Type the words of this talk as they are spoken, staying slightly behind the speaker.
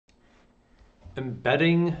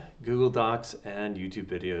Embedding Google Docs and YouTube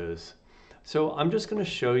videos. So I'm just going to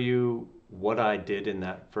show you what I did in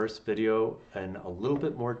that first video in a little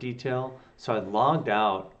bit more detail. So I logged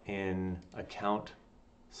out in account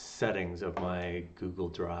settings of my Google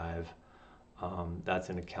Drive. That's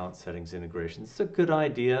an account settings integration. It's a good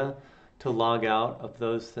idea to log out of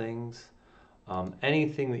those things.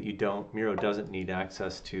 Anything that Miro doesn't need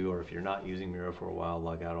access to, or if you're not using Miro for a while,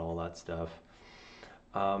 log out all that stuff.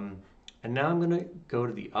 And now I'm going to go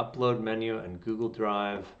to the upload menu in Google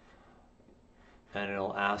Drive, and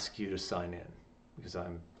it'll ask you to sign in because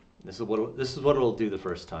this is what it'll do the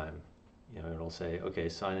first time. It'll say, okay,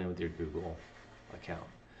 sign in with your Google account.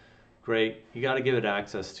 Great. You got to give it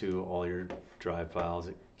access to all your Drive files.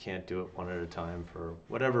 It can't do it one at a time for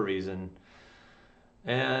whatever reason.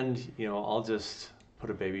 And I'll just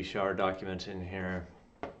put a baby shower document in here,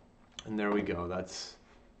 and there we go. That's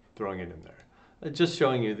throwing it in there. It's just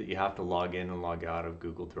showing you that you have to log in and log out of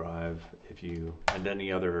Google Drive and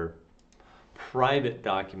any other private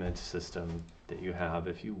document system that you have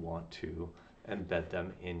if you want to embed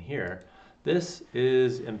them in here. This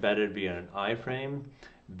is embedded via an iframe.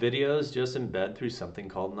 Videos just embed through something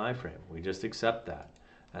called an iframe. We just accept that.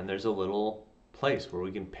 And there's a little place where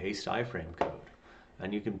we can paste iframe code.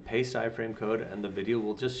 And you can paste iframe code and the video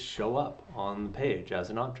will just show up on the page as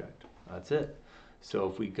an object. That's it. So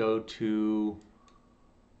if we go to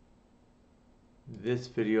this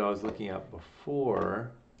video I was looking at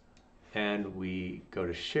before, and we go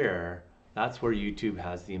to share, that's where YouTube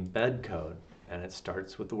has the embed code, and it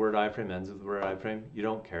starts with the word iframe, ends with the word iframe. You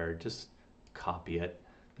don't care, just copy it.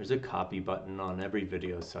 There's a copy button on every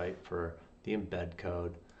video site for the embed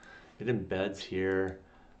code. It embeds here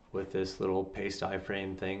with this little paste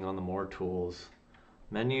iframe thing on the more tools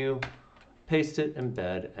menu. Paste it,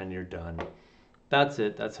 embed, and you're done. That's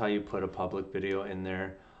it. That's how you put a public video in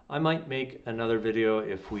there. I might make another video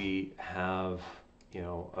if we have,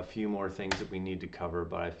 a few more things that we need to cover,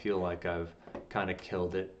 but I feel like I've kind of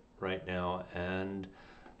killed it right now. And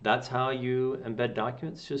that's how you embed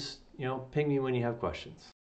documents. Just, ping me when you have questions.